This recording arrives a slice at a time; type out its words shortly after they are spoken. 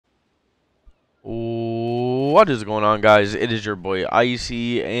What is going on, guys? It is your boy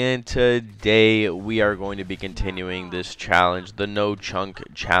Icy, and today we are going to be continuing this challenge, the no chunk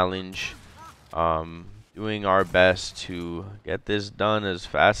challenge. Doing our best to get this done as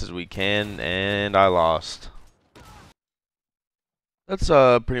fast as we can, and I lost. That's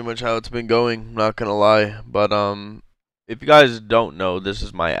pretty much how it's been going, not gonna lie. But if you guys don't know, this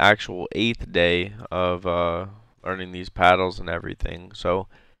is my actual 8th day of learning these paddles and everything. So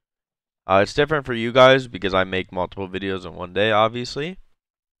it's different for you guys because I make multiple videos in one day, obviously.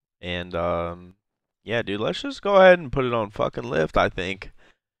 And yeah, dude, let's just go ahead and put it on fucking lift, I think.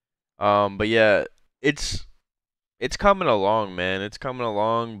 But yeah, it's coming along, man. It's coming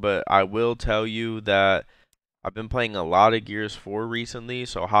along, but I will tell you that I've been playing a lot of Gears 4 recently,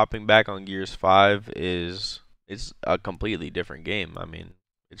 so hopping back on Gears 5 it's a completely different game. I mean,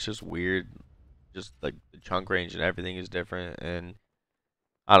 it's just weird. Just like the chunk range and everything is different, and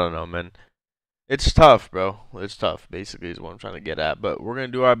I don't know, man. It's tough, bro. It's tough, basically, is what I'm trying to get at. But we're gonna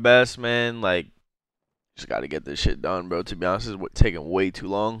do our best, man. Like, just gotta get this shit done, bro. To be honest, it's taking way too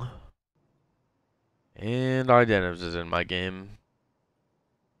long. And Identivez is in my game.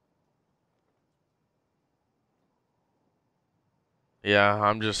 Yeah,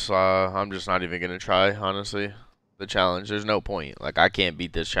 I'm just not even gonna try, honestly. The challenge. There's no point. Like, I can't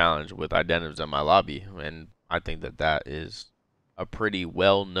beat this challenge with Identivez in my lobby, and I think that that is a pretty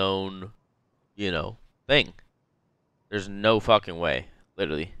well-known, thing. There's no fucking way,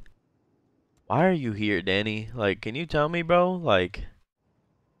 literally. Why are you here, Danny? Like, can you tell me, bro? Like,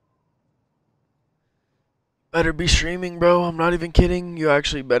 better be streaming, bro. I'm not even kidding. You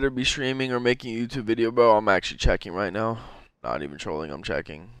actually better be streaming or making a YouTube video, bro. I'm actually checking right now. Not even trolling, I'm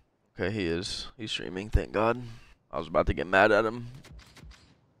checking. Okay, he is. He's streaming, thank God. I was about to get mad at him.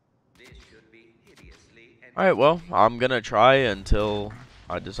 Alright, well, I'm gonna try until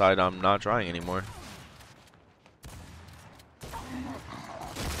I decide I'm not trying anymore.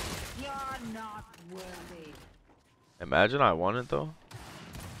 Imagine I won it, though.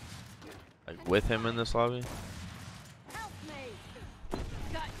 Like, with him in this lobby.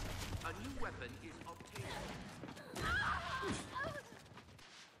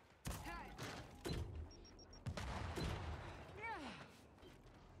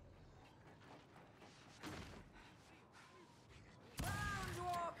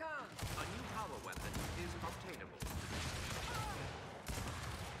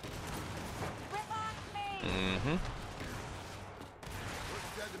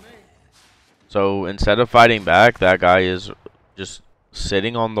 So instead of fighting back, that guy is just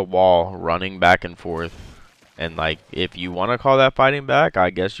sitting on the wall, running back and forth. And like, if you want to call that fighting back,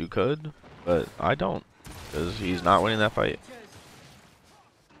 I guess you could, but I don't, because he's not winning that fight.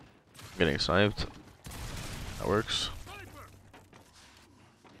 Getting sniped. That works.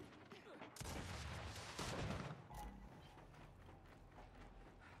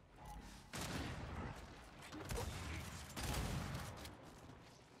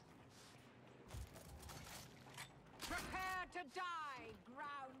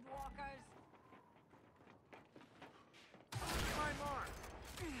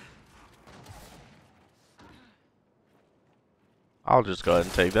 I'll just go ahead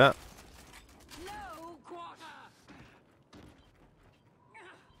and take that.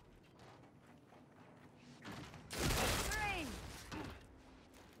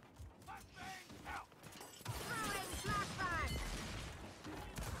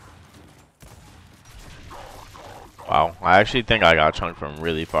 Wow, I actually think I got chunked from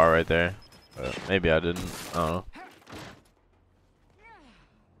really far right there. But maybe I didn't. I don't know.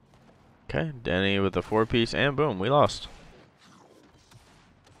 Okay, Danny with the 4-piece, and boom, we lost.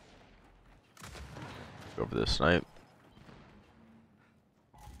 Go for this snipe.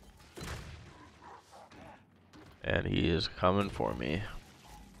 And he is coming for me.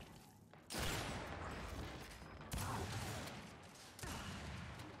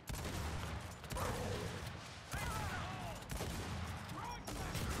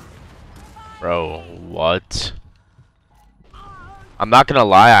 Bro, what? I'm not gonna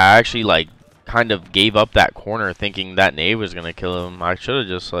lie, I actually like kind of gave up that corner thinking that nade was gonna kill him. I should have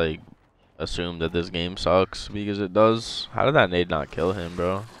just like assumed that this game sucks because it does. How did that nade not kill him,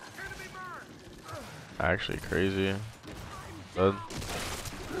 bro? Actually crazy. But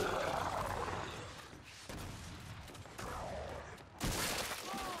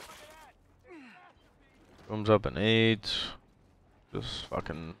comes up an 8. Just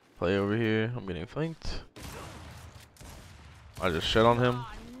fucking play over here. I'm getting flanked. I just shit on him.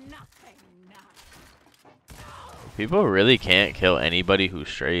 People really can't kill anybody who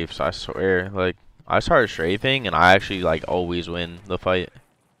strafes, I swear. Like, I started strafing and I actually like always win the fight.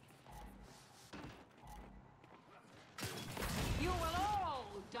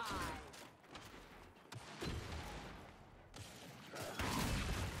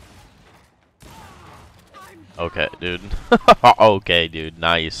 Okay, dude. Okay, dude.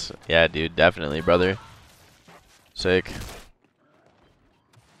 Nice. Yeah, dude. Definitely, brother. Sick.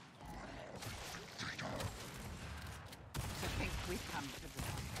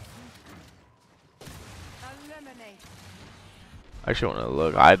 I actually want to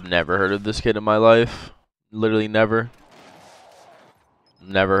look. I've never heard of this kid in my life. Literally never.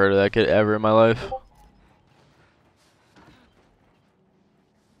 Never heard of that kid ever in my life.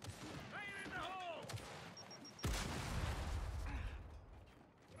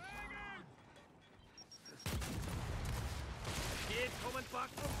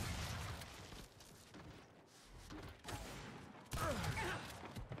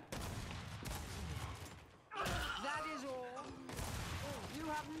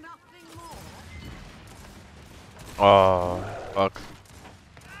 Oh, fuck.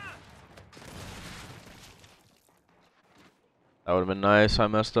 That would have been nice. I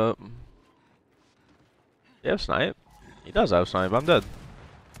messed up. You have snipe? He does have snipe. I'm dead.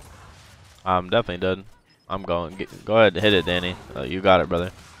 I'm definitely dead. I'm going. Go ahead, hit it, Danny. You got it, brother.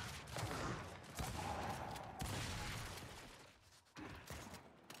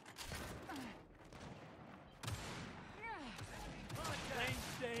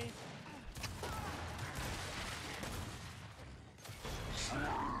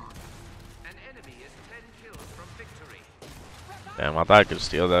 Damn, I thought I could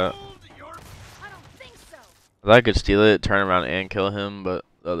steal that. I thought I could steal it, turn around and kill him, but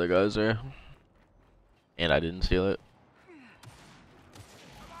the other guy's there. And I didn't steal it.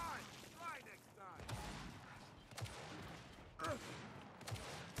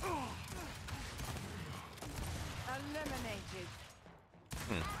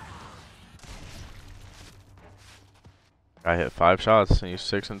 I hit 5 shots, and he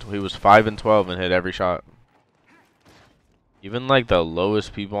was 5 and 12 and hit every shot. Even like the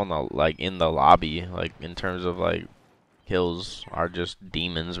lowest people on the in the lobby, like in terms of like kills, are just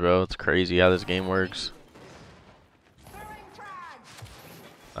demons, bro. It's crazy how this game works.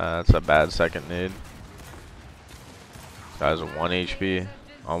 That's a bad second nade. This guy's 1 HP.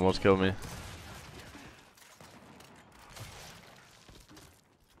 Almost killed me.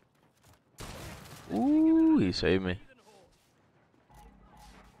 Ooh, he saved me.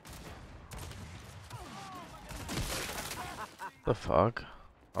 The fuck?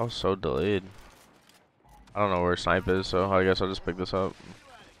 I was so delayed. I don't know where snipe is, so I guess I'll just pick this up.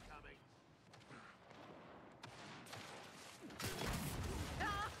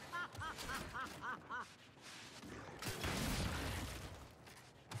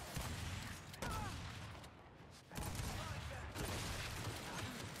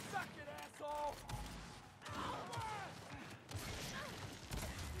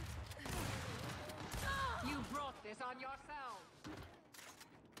 You brought this on yourself.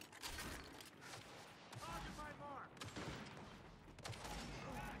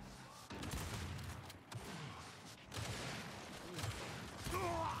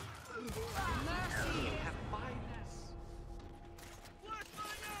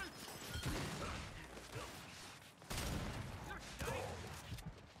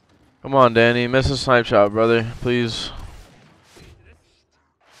 Come on, Danny. Miss a snipe shot, brother. Please.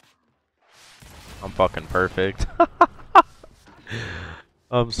 I'm fucking perfect.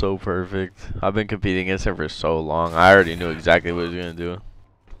 I'm so perfect. I've been competing against him for so long. I already knew exactly what he was going to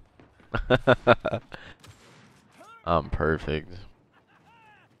do. I'm perfect.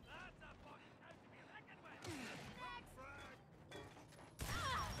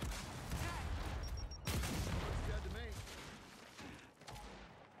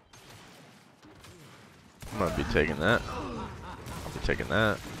 I'm gonna be taking that. I'll be taking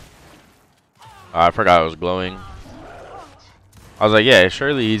that. Oh, I forgot I was glowing. I was like, yeah,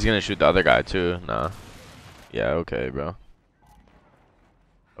 surely he's gonna shoot the other guy too. Nah. Yeah, okay, bro.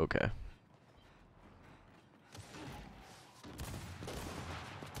 Okay.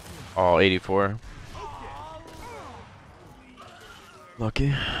 Oh, 84.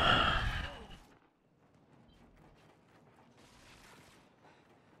 Lucky.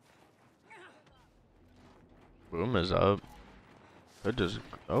 Boom is up. Could just.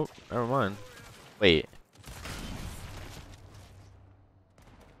 Oh, never mind. Wait.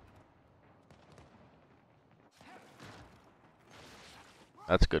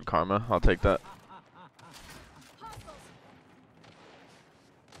 That's good karma. I'll take that.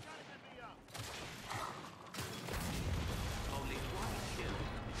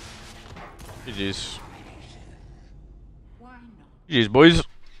 GG's. GG's, boys.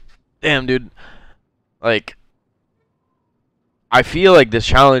 Damn, dude. Like, I feel like this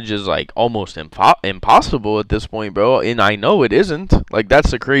challenge is like almost impossible at this point, bro. And I know it isn't. Like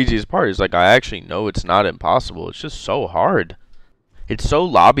that's the craziest part. Is like I actually know it's not impossible. It's just so hard. It's so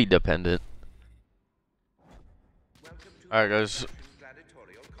lobby dependent. Alright guys.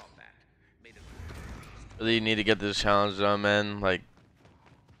 Really need to get this challenge done, man. Like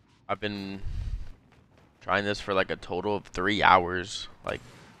I've been trying this for like a total of 3 hours, like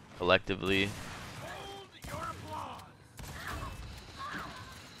collectively.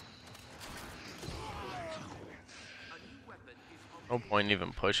 No point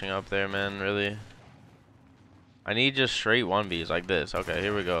even pushing up there, man, really. I need just straight 1Bs like this. Okay,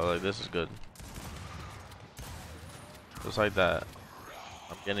 here we go. Like this is good. Just like that.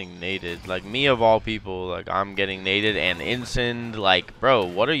 I'm getting naded. Like me of all people, like I'm getting naded and instant. Like, bro,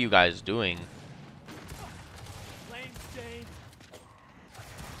 what are you guys doing?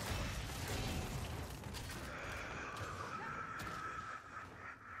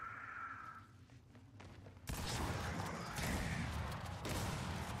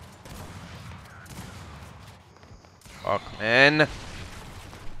 Fuck, man.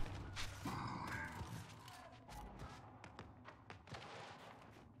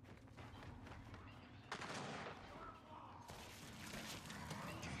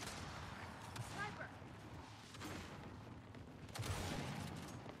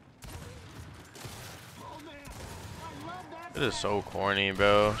 Shit is so corny,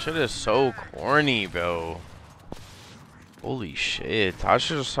 bro. Shit is so corny, bro. Holy shit. I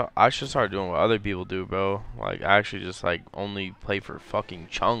should start doing what other people do, bro. Like actually just like only play for fucking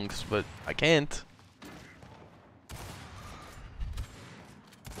chunks, but I can't.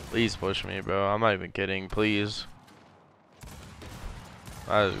 Please push me, bro. I'm not even kidding. Please.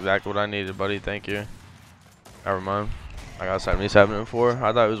 That is exactly what I needed, buddy. Thank you. Never mind. I got 77 and 4.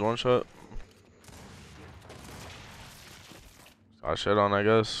 I thought it was one shot. Got shit on, I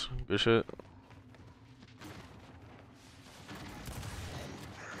guess. Good shit.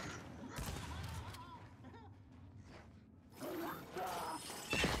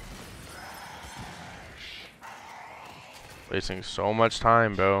 Wasting so much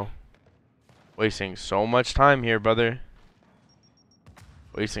time, bro. Wasting so much time here, brother.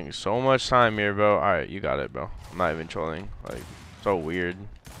 Wasting so much time here, bro. Alright, you got it, bro. I'm not even trolling. Like, so weird.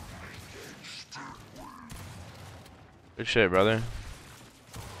 Good shit, brother.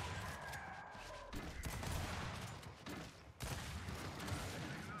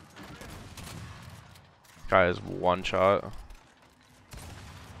 Guy is one shot.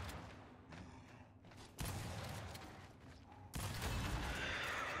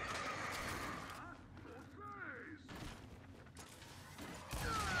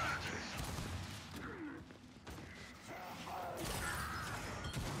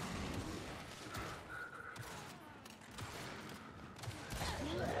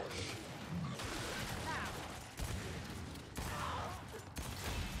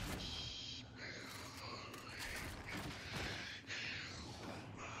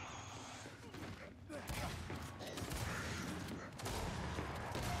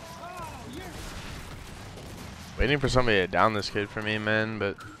 Waiting for somebody to down this kid for me, man,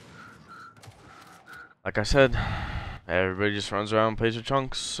 but like I said, everybody just runs around and plays with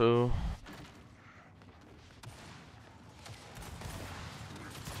chunks, so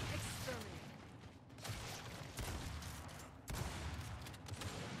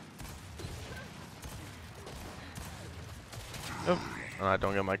yep. And I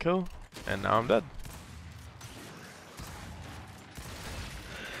don't get my kill, and now I'm dead.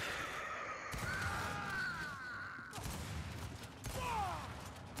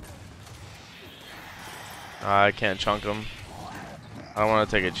 I can't chunk him. I don't want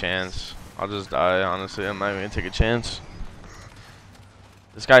to take a chance. I'll just die, honestly. I'm not even going to take a chance.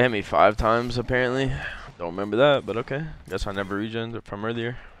 This guy hit me 5 times, apparently. Don't remember that, but okay. Guess I never regened from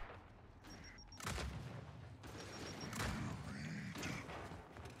earlier.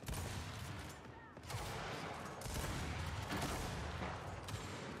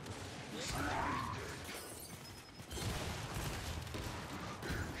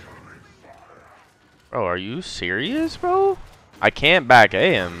 Bro, are you serious, bro? I can't back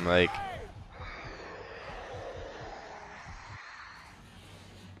A him, like.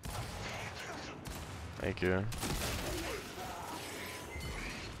 Thank you.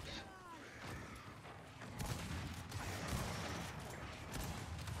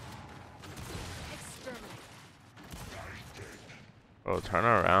 Bro, turn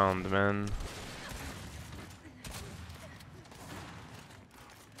around, man.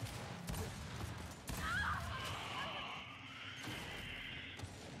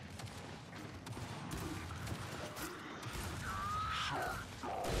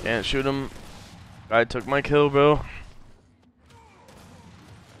 Can't shoot him. Guy took my kill, bro.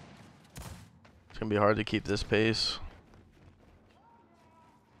 It's gonna be hard to keep this pace.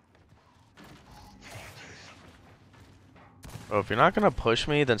 Bro, if you're not gonna push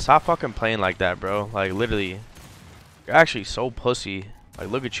me, then stop fucking playing like that, bro. Like, literally. You're actually so pussy. Like,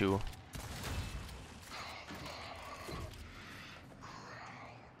 look at you.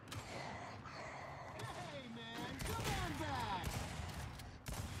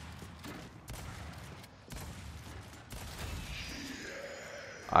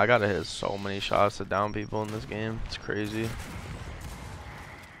 I gotta hit so many shots to down people in this game. It's crazy.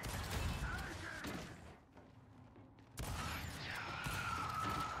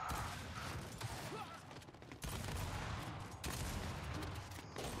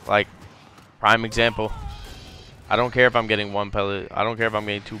 Like, prime example. I don't care if I'm getting 1 pellet. I don't care if I'm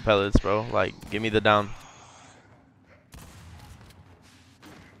getting 2 pellets, bro. Like, give me the down.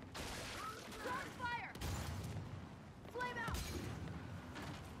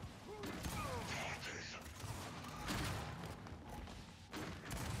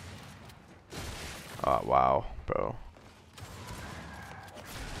 Oh, wow, bro.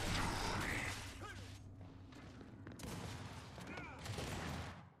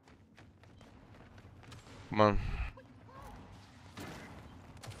 Come on.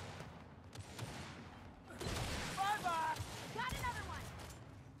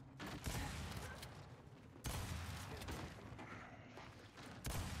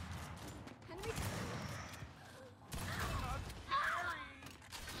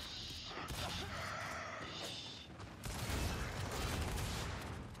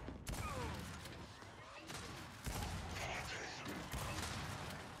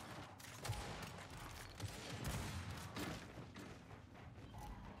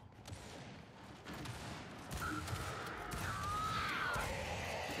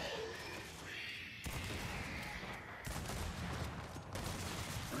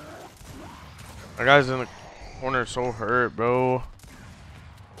 My guy's in the corner so hurt, bro.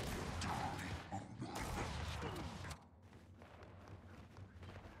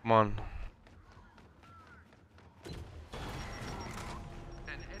 Come on.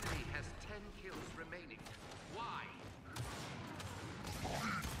 An enemy has 10 kills remaining. Why?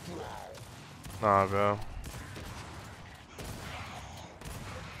 Nah, bro.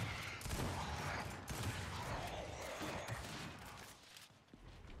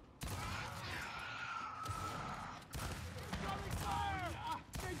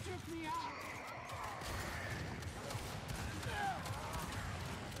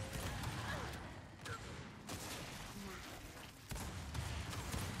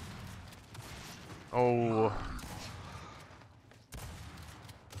 Oh.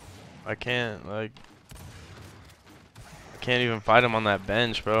 I can't, like... I can't even fight him on that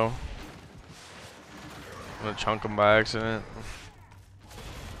bench, bro. I'm gonna chunk him by accident.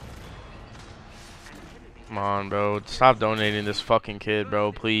 Come on, bro. Stop donating to this fucking kid,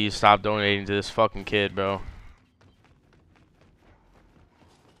 bro. Please stop donating to this fucking kid, bro.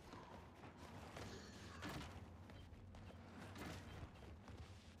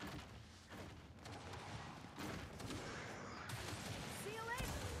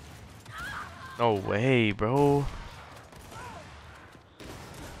 No way, bro.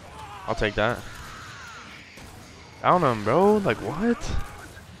 I'll take that. Down him, bro. Like, what?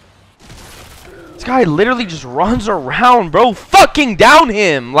 This guy literally just runs around, bro. Fucking down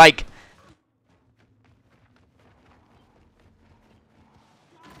him. Like...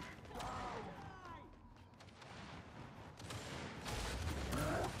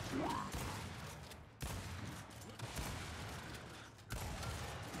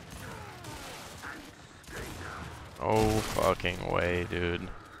 Oh, fucking way, dude.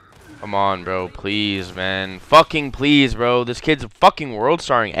 Come on, bro. Please, man. Fucking please, bro. This kid's fucking world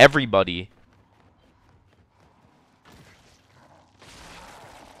starring everybody.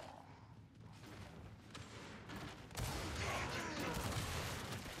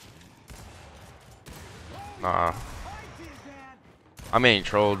 Nah. I'm getting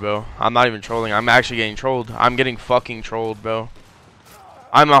trolled, bro. I'm not even trolling. I'm actually getting trolled. I'm getting fucking trolled, bro.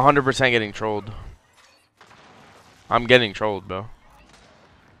 I'm 100% getting trolled. I'm getting trolled, bro.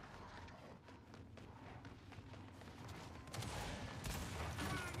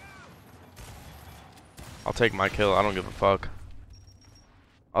 I'll take my kill. I don't give a fuck.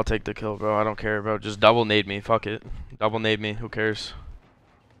 I'll take the kill, bro. I don't care, bro. Just double nade me. Fuck it. Double nade me. Who cares?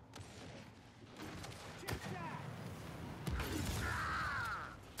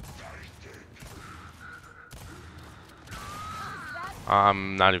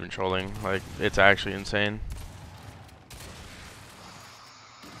 I'm not even trolling. Like, it's actually insane.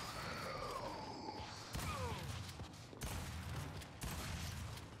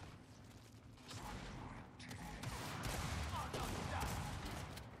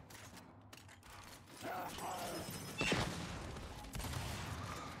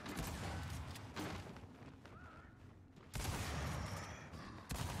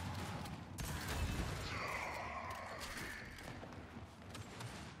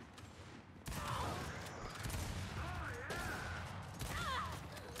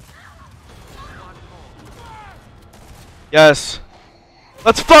 Yes.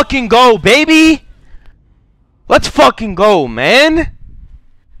 Let's fucking go, baby! Let's fucking go, man!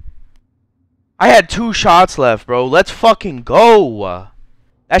 I had 2 shots left, bro. Let's fucking go!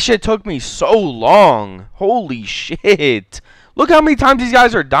 That shit took me so long. Holy shit. Look how many times these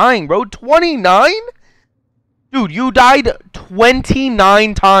guys are dying, bro. 29? Dude, you died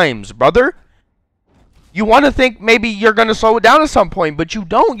 29 times, brother. You want to think maybe you're going to slow it down at some point, but you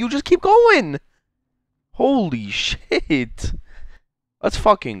don't. You just keep going. Holy shit. Let's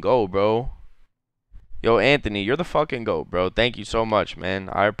fucking go, bro. Yo, Anthony, you're the fucking GOAT, bro. Thank you so much, man.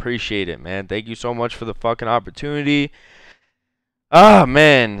 I appreciate it, man. Thank you so much for the fucking opportunity. Ah,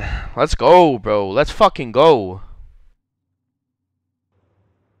 man. Let's go, bro. Let's fucking go.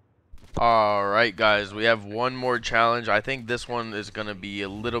 Alright, guys. We have one more challenge. I think this one is going to be a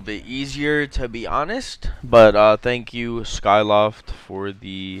little bit easier, to be honest. But thank you, Skyloft, for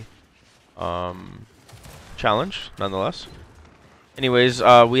the challenge, nonetheless. Anyways,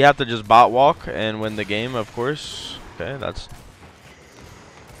 we have to just bot walk and win the game, of course. Okay, that's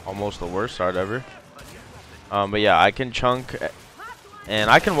almost the worst start ever. But yeah, I can chunk and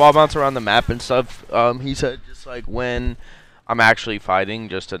I can wall bounce around the map and stuff. He said just like when I'm actually fighting,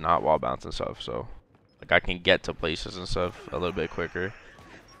 just to not wall bounce and stuff. So like I can get to places and stuff a little bit quicker,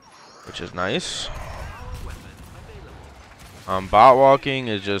 which is nice. Bot walking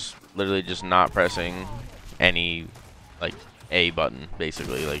is just literally just not pressing any like A button,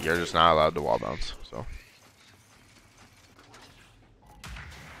 basically. Like you're just not allowed to wall bounce. So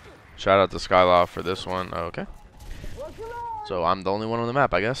shout out to Skyloft for this one. Oh, okay. So I'm the only one on the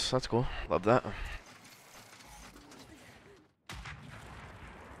map, I guess. That's cool. Love that.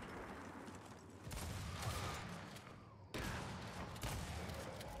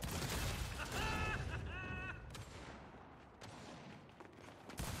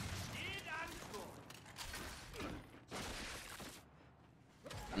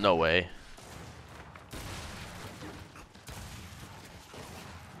 No way.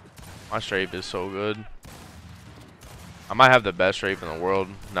 My strafe is so good. I might have the best strafe in the world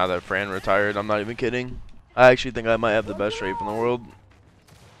now that Fran retired. I'm not even kidding. I actually think I might have the best strafe in the world.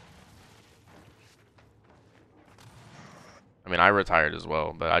 I mean, I retired as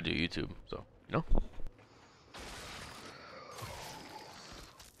well, but I do YouTube, so, you know.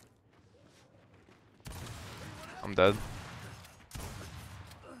 I'm dead.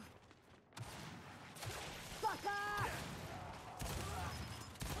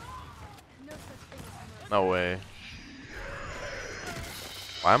 No way.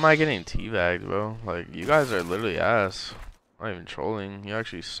 Why am I getting teabagged, bro? Like, you guys are literally ass. I'm not even trolling. You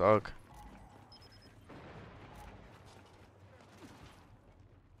actually suck.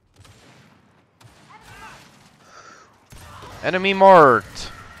 Enemy marked.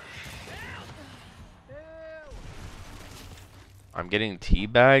 I'm getting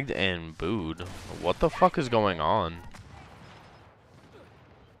teabagged and booed. What the fuck is going on?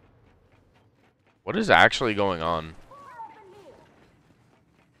 What is actually going on?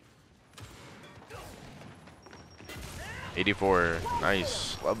 $84.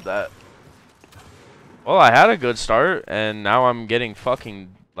 Nice. Love that. Well, I had a good start, and now I'm getting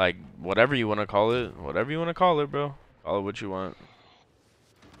fucking, like, whatever you want to call it. Whatever you want to call it, bro. Call it what you want.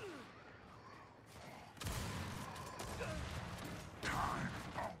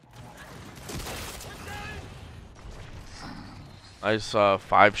 Nice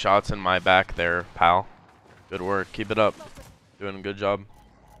 5 shots in my back there, pal. Good work. Keep it up. Doing a good job.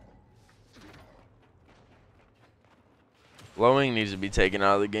 Blowing needs to be taken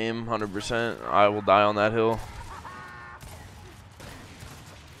out of the game, 100%. I will die on that hill.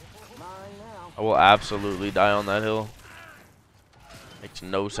 I will absolutely die on that hill. Makes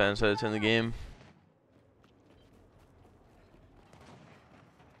no sense that it's in the game.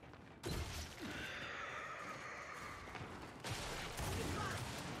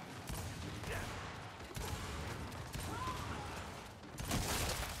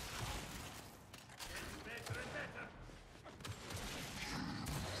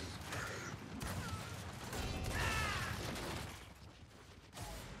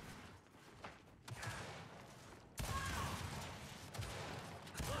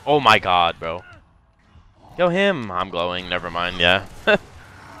 Oh my god, bro. Kill him. I'm glowing. Never mind. Yeah.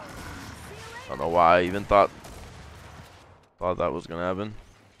 Don't know why I even thought that was gonna happen.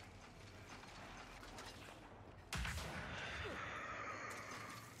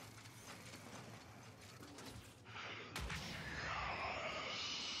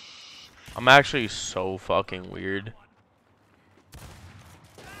 I'm actually so fucking weird.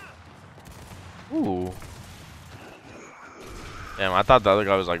 Ooh. Damn, I thought the other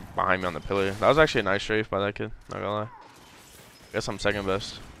guy was like behind me on the pillar. That was actually a nice strafe by that kid. Not gonna lie. Guess I'm second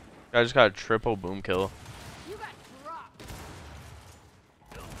best. I just got a triple boom kill. You got dropped.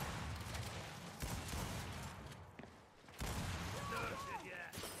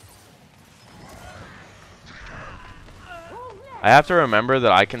 I have to remember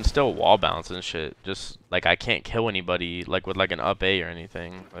that I can still wall bounce and shit. Just like I can't kill anybody like with like an up A or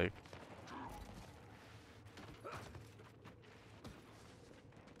anything. Like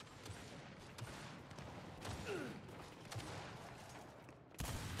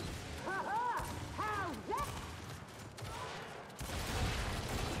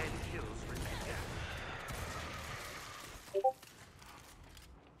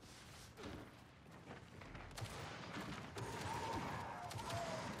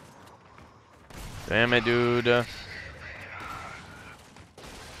damn it, dude. Come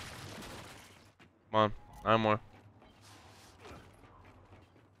on, 9 more.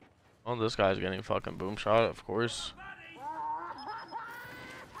 Oh, this guy's getting fucking boom shot, of course.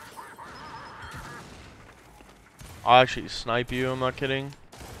 I'll actually snipe you, I'm not kidding.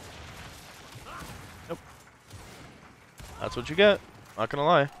 Nope. That's what you get. Not gonna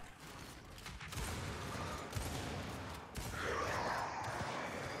lie.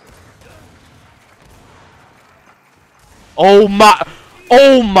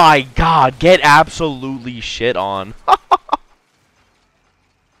 Oh my god, get absolutely shit on.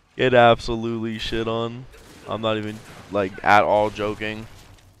 Get absolutely shit on. I'm not even like at all joking.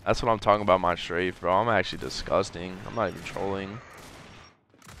 That's what I'm talking about my strafe, bro. I'm actually disgusting. I'm not even trolling.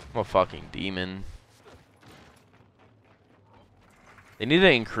 I'm a fucking demon. They need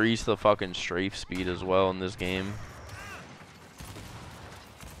to increase the fucking strafe speed as well in this game.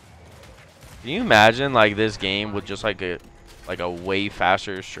 Can you imagine like this game with just like a way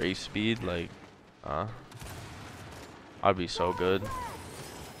faster strafe speed? Like, I'd be so good.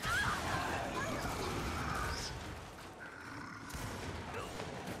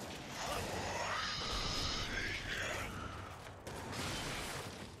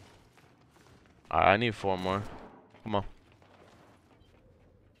 Alright, I need 4 more. Come on.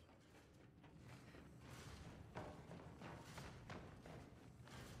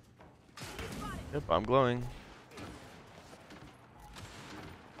 Yep, I'm glowing.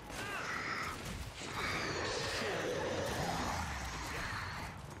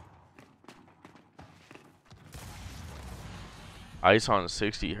 Ice on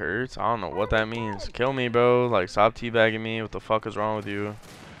 60 hertz? I don't know what that means. Kill me, bro. Like, stop teabagging me. What the fuck is wrong with you?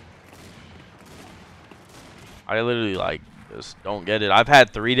 I literally, like, just don't get it. I've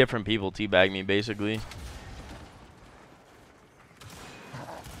had 3 different people teabag me, basically.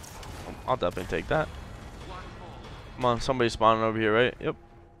 I'll definitely take that. Come on, somebody's spawning over here, right? Yep.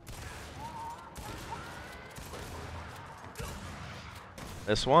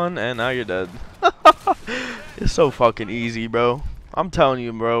 This one, and now you're dead. It's so fucking easy, bro. I'm telling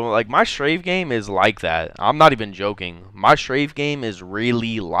you, bro. Like, my strafe game is like that. I'm not even joking. My strafe game is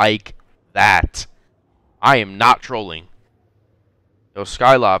really like that. I am not trolling. Yo,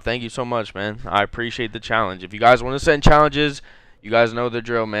 Skyloft, thank you so much, man. I appreciate the challenge. If you guys want to send challenges, you guys know the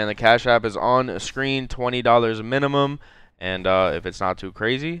drill, man. The Cash App is on screen, $20 minimum. And if it's not too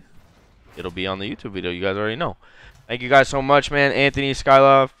crazy, it'll be on the YouTube video. You guys already know. Thank you guys so much, man. Anthony,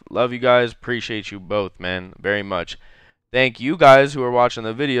 Skyloft, love you guys. Appreciate you both, man, very much. Thank you guys who are watching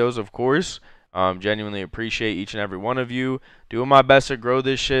the videos, of course. Genuinely appreciate each and every one of you. Doing my best to grow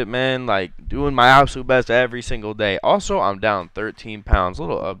this shit, man. Like, doing my absolute best every single day. Also, I'm down 13 pounds.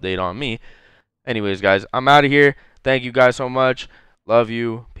 Little update on me. Anyways, guys, I'm out of here. Thank you guys so much. Love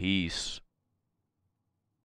you. Peace.